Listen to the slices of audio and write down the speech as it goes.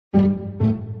你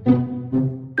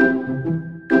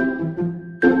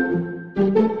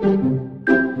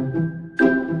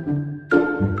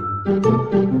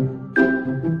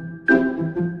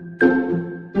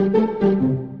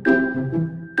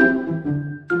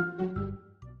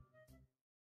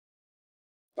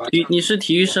是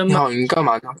体育生吗？你好，你干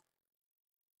嘛呢？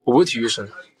我不是体育生，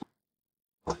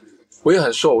我也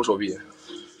很瘦，我手臂，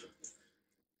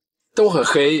但我很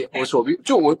黑，我手臂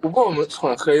就我不知道我们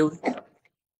很黑。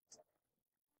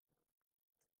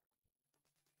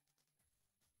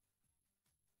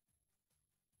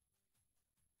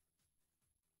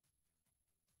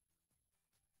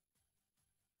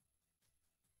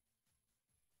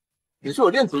你是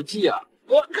有恋足癖啊？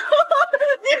我靠！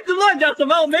你乱讲什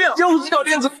么？我没有，就是有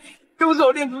恋足，就是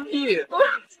有恋足癖。啊！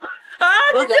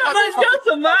你这样乱讲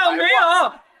什么？我没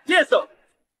有。练手，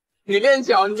你练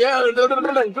脚，你练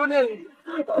你就练。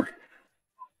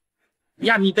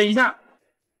呀，你等一下，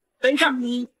等一下，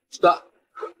是的。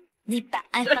你把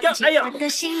爱放进我的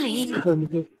心里。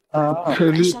啊，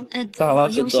咋了，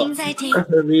哥哥？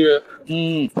陈绿，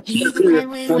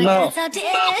不闹，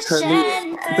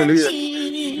陈绿，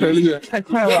太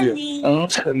快了，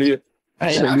陈绿，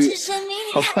哎呀，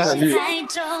好快，陈绿，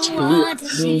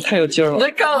太有劲儿了。你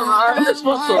在干嘛？你在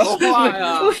说什么话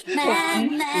呀？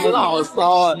真的好骚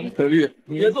啊，陈绿，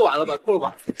你先做完了吧，扣了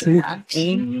吧。陈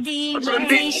绿，怎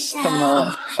么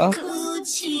了？啊？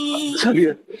陈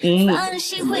绿，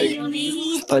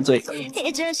我的嘴，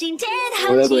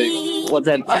我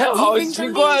在，哎呀，好奇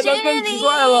怪，这更奇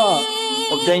怪了。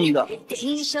我跟一个，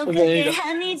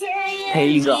陪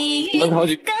一个，那好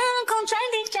奇。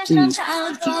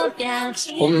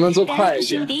我们能做快一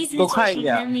点，多快一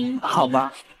点，好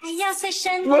吧？不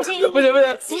行，这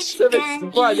边奇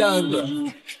怪这样子。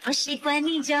这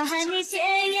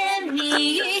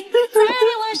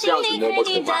样子摸不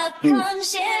出吧？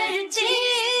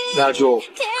那就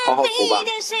好好涂吧。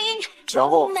然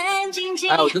后，哎，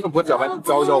我真的不会表白，你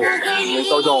教教我，你能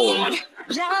教教我吗？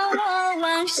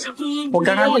我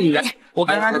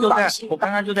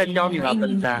刚刚就在教你了，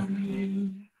笨蛋。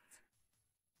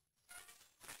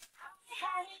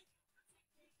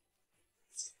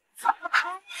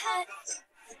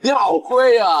你好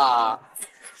会啊！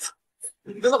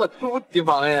你真的很突地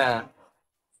方耶。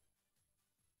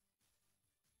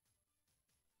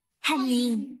汉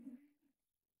宁，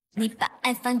你把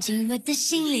爱放进我的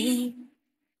心里，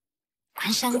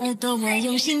关上耳朵，我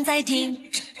用心在听。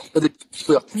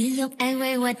不要。你用爱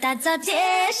为我打造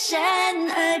贴身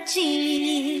耳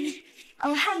机。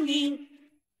哦，汉宁，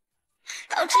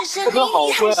保持神秘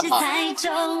还是太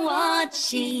重我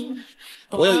情。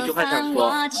我有一句话想说，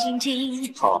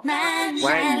好，我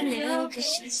爱你。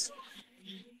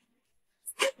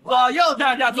左右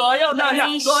上下，左右上下，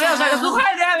左右上下，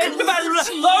快点，别去慢，是不是？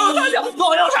左右上下，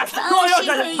左右上下，左右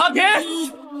上下，好停。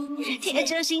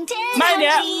慢一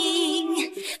点，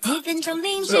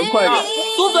快点，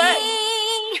嘟嘴。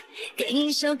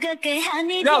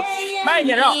绕，慢一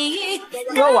点绕。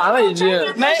绕完了已经，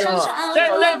没，再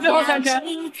最后3圈。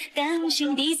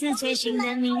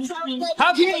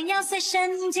好停。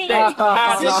对，好，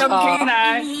停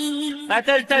来，来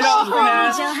再绕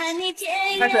1圈。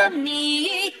开始。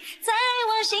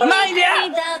慢一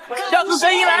点，调出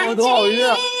声音来。我头好晕。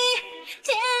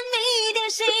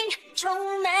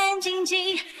充满荆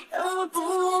棘都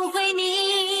不会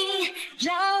腻，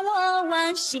让我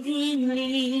往心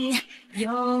里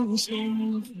用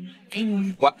心。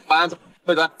晚安，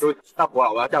慧端，下播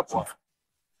了，我要下播。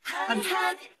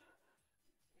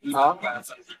好。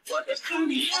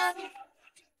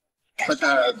我的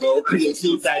耳朵会有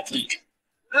心在听。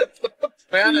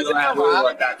不要那个干嘛？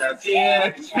我打的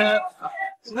天。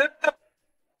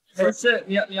没事，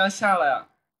你要下了呀？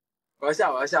我要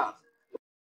下。